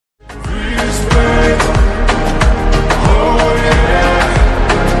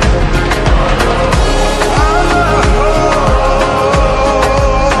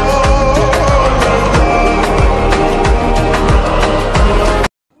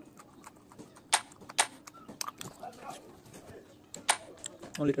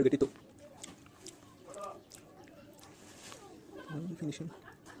Only target Etoo. Finishing.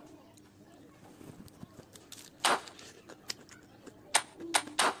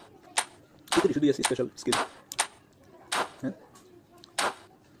 It should be a special skill. Huh?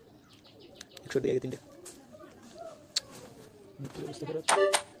 It should be everything.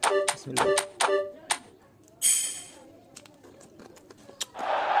 Bismillah.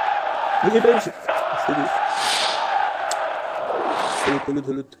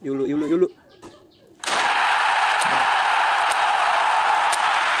 Hülüt. Yolu.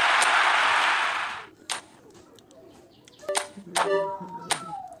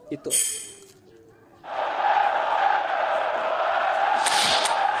 Itu.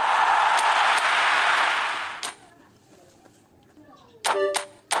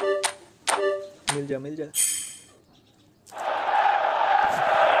 मिल जा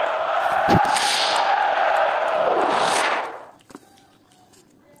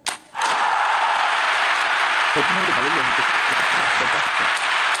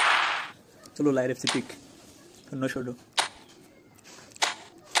चलो live FC pick no छोड़ो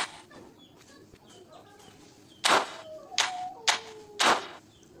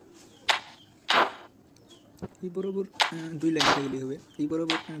এই বরাবর দুই line ঠেকলি হবে এই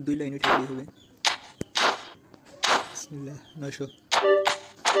বরাবর দুই লাইন ঠেকলি হবে বিসমিল্লাহ 900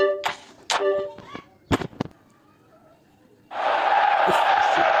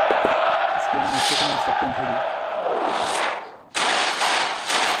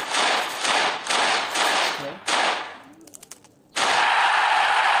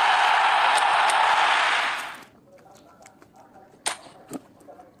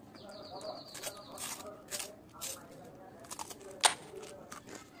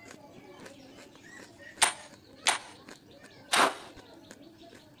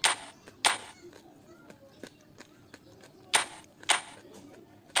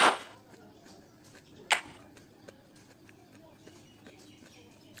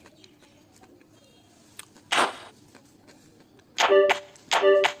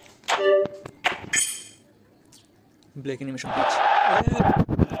 Black animation pitch.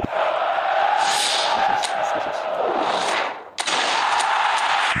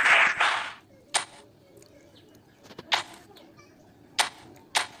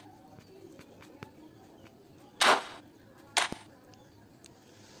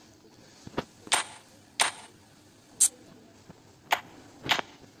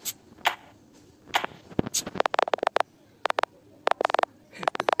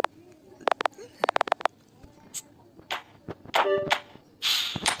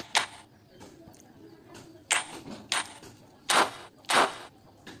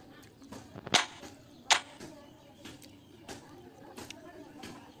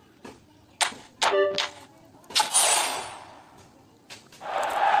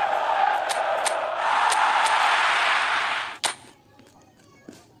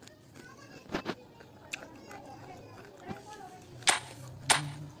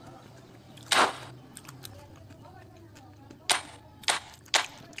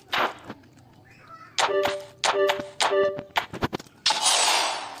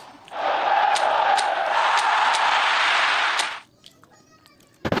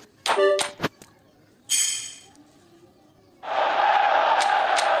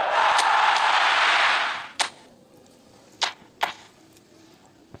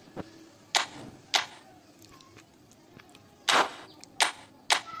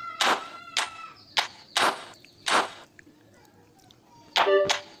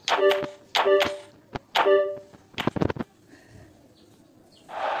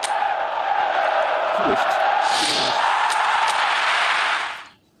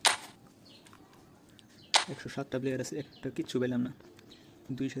 একশো 7টা প্লেয়ার আছে একটা কিচ্ছু পেলাম না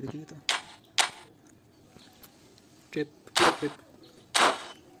দুই সারি থেকে তো ট্রেপ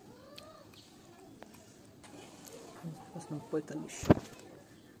 45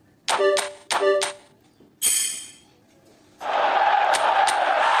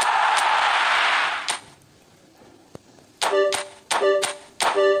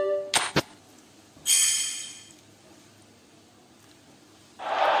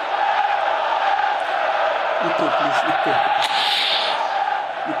 Etoo, please, Etoo.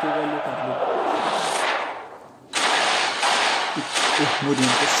 Etoo value target.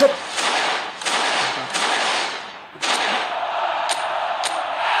 Moving. Set.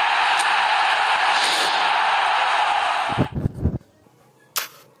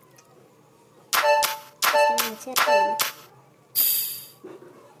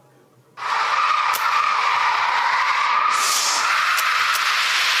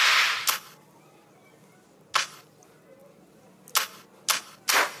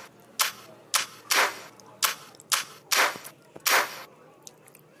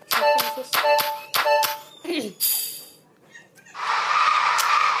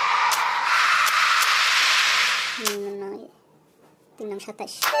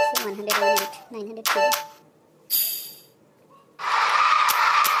 27 100 900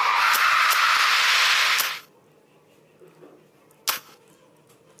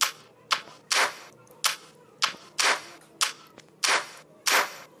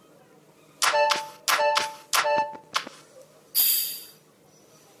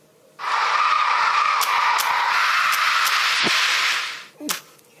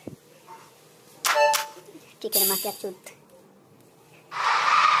 Chicken makia chut.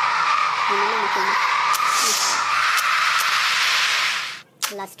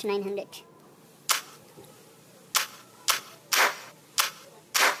 Last 900.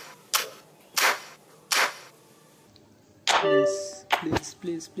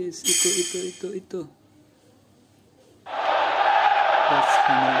 Please. Itu. That's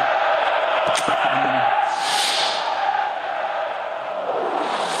final.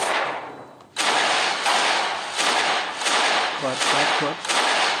 What?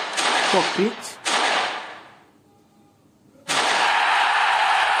 Cockroach?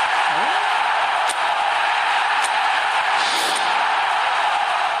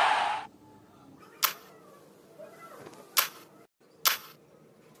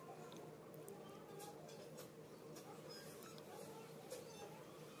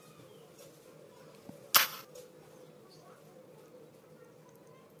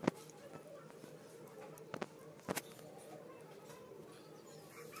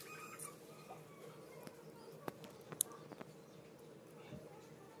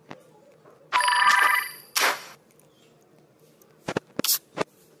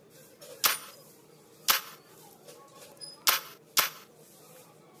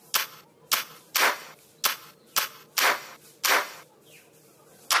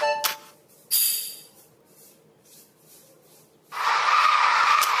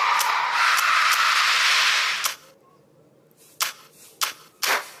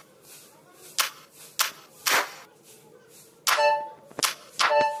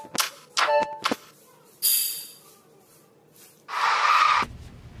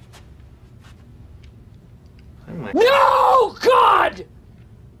 No, God!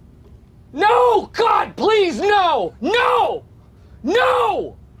 No, God, please, no! No!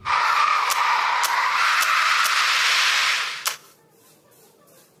 No!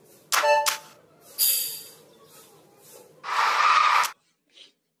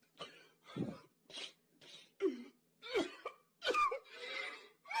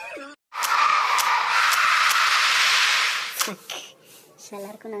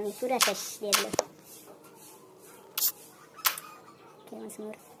 Salar ko namin pura ses dia dulu. Okay, once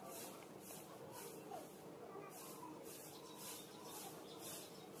more.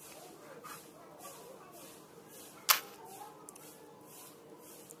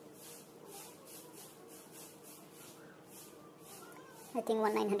 I think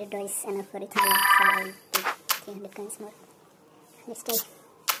 1900 is enough for it, so I'll take 300 coins more. Let's try.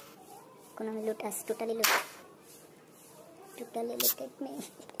 Economy loot us, totally loot at me.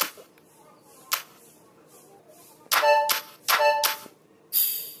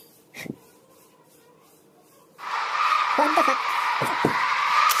 What the fuck?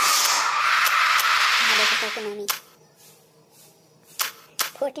 Ada kita economy.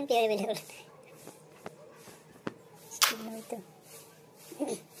 14 player available. Still no itu.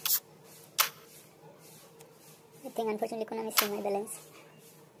 I think unfortunately economy see my balance.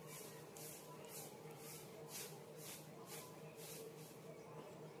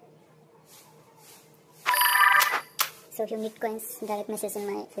 So if you need coins, direct message in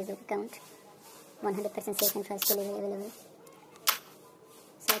my Facebook account. 100% safe and fast delivery available.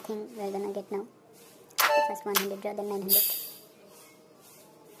 So I think we're gonna get now. First 100 rather than 900.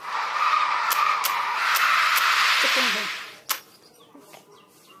 Chicken here. Okay.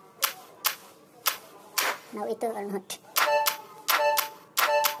 Now Etoo or not.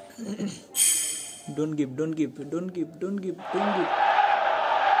 Don't give. They give.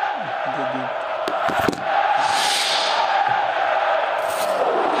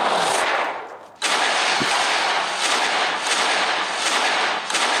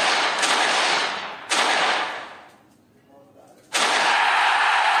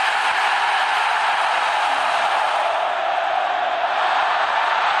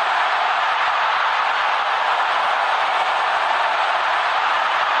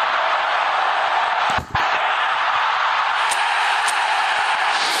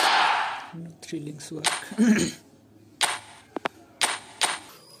 Three links work.